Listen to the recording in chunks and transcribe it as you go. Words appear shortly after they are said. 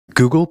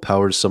Google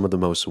powers some of the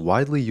most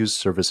widely used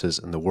services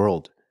in the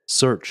world: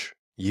 search,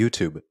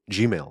 YouTube,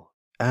 Gmail,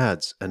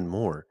 ads, and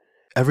more.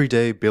 Every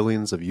day,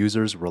 billions of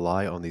users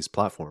rely on these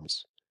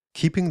platforms.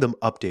 Keeping them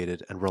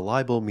updated and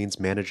reliable means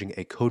managing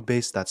a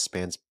codebase that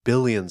spans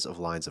billions of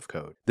lines of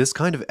code. This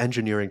kind of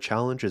engineering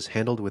challenge is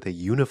handled with a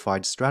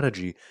unified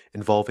strategy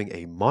involving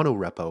a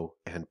monorepo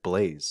and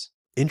Blaze.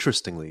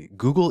 Interestingly,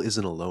 Google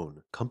isn't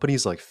alone.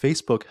 Companies like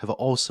Facebook have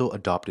also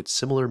adopted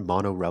similar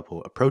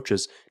monorepo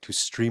approaches to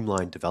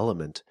streamline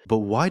development. But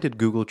why did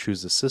Google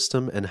choose this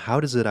system, and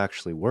how does it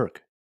actually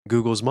work?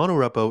 Google's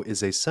monorepo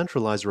is a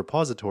centralized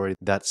repository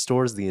that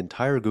stores the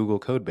entire Google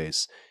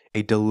codebase,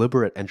 a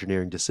deliberate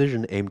engineering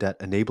decision aimed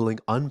at enabling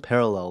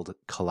unparalleled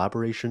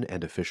collaboration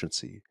and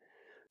efficiency.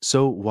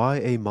 So why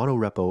a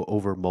monorepo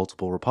over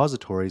multiple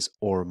repositories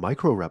or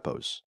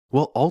microrepos?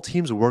 Well, all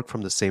teams work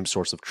from the same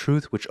source of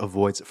truth, which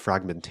avoids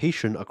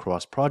fragmentation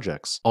across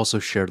projects. Also,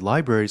 shared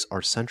libraries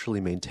are centrally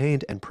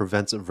maintained and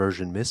prevents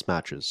version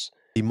mismatches.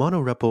 The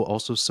monorepo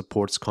also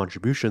supports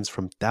contributions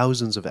from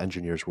thousands of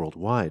engineers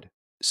worldwide,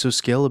 so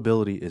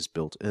scalability is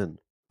built in.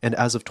 And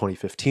as of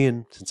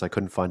 2015, since I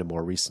couldn't find a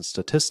more recent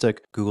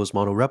statistic, Google's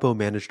monorepo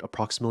managed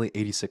approximately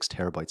 86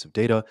 terabytes of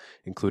data,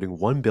 including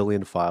 1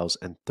 billion files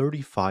and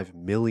 35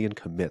 million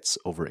commits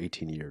over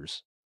 18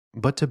 years.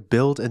 But to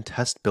build and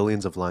test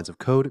billions of lines of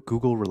code,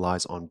 Google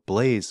relies on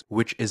Blaze,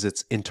 which is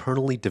its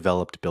internally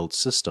developed build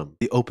system.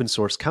 The open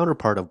source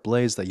counterpart of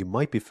Blaze that you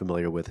might be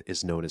familiar with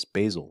is known as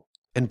Bazel.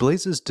 And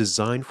Blaze is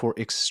designed for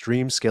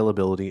extreme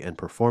scalability and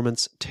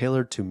performance,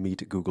 tailored to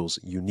meet Google's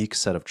unique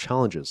set of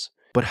challenges.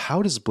 But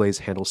how does Blaze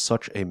handle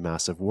such a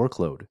massive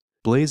workload?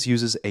 Blaze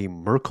uses a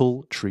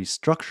Merkle tree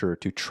structure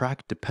to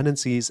track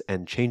dependencies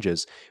and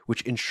changes,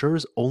 which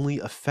ensures only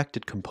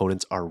affected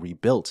components are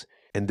rebuilt.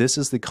 And this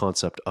is the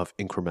concept of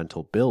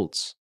incremental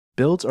builds.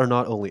 Builds are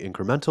not only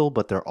incremental,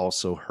 but they're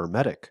also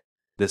hermetic.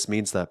 This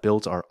means that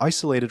builds are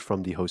isolated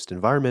from the host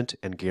environment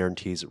and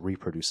guarantees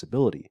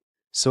reproducibility.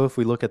 So if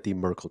we look at the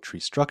Merkle tree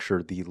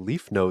structure, the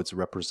leaf nodes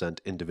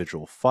represent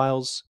individual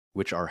files,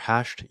 which are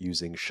hashed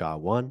using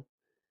SHA-1.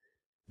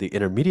 The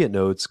intermediate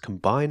nodes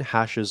combine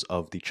hashes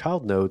of the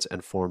child nodes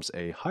and forms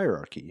a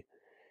hierarchy.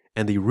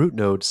 And the root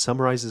node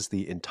summarizes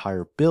the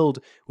entire build,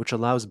 which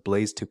allows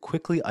Blaze to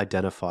quickly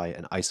identify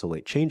and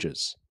isolate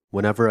changes.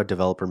 Whenever a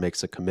developer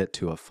makes a commit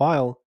to a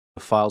file,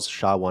 the file's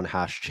SHA-1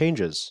 hash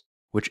changes,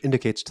 which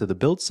indicates to the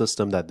build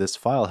system that this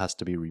file has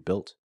to be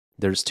rebuilt.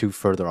 There's two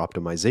further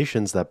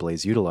optimizations that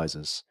Blaze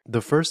utilizes.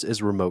 The first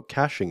is remote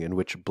caching, in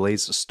which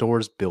Blaze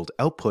stores build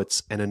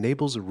outputs and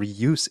enables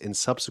reuse in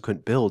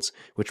subsequent builds,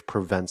 which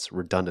prevents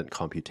redundant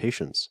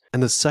computations.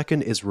 And the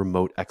second is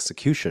remote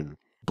execution.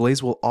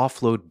 Blaze will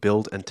offload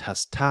build and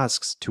test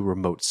tasks to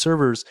remote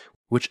servers,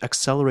 which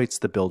accelerates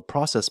the build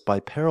process by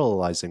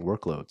parallelizing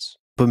workloads.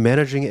 But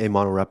managing a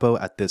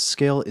monorepo at this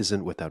scale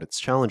isn't without its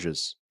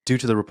challenges. Due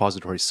to the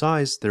repository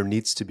size, there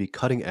needs to be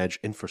cutting-edge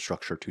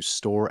infrastructure to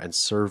store and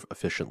serve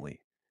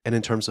efficiently. And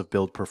in terms of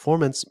build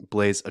performance,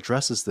 Blaze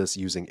addresses this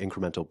using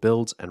incremental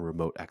builds and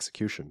remote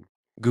execution.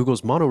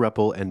 Google's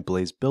monorepo and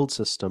Blaze build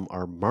system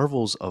are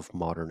marvels of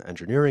modern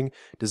engineering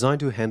designed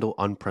to handle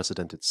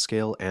unprecedented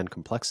scale and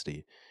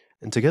complexity.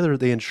 And together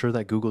they ensure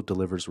that Google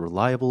delivers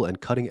reliable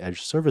and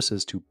cutting-edge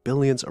services to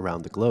billions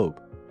around the globe.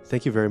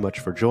 Thank you very much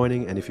for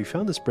joining, and if you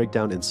found this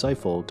breakdown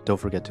insightful, don't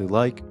forget to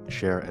like,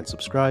 share, and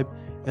subscribe.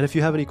 And if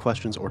you have any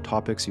questions or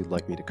topics you'd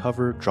like me to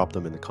cover, drop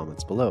them in the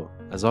comments below.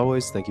 As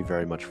always, thank you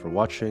very much for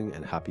watching,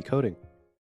 and happy coding!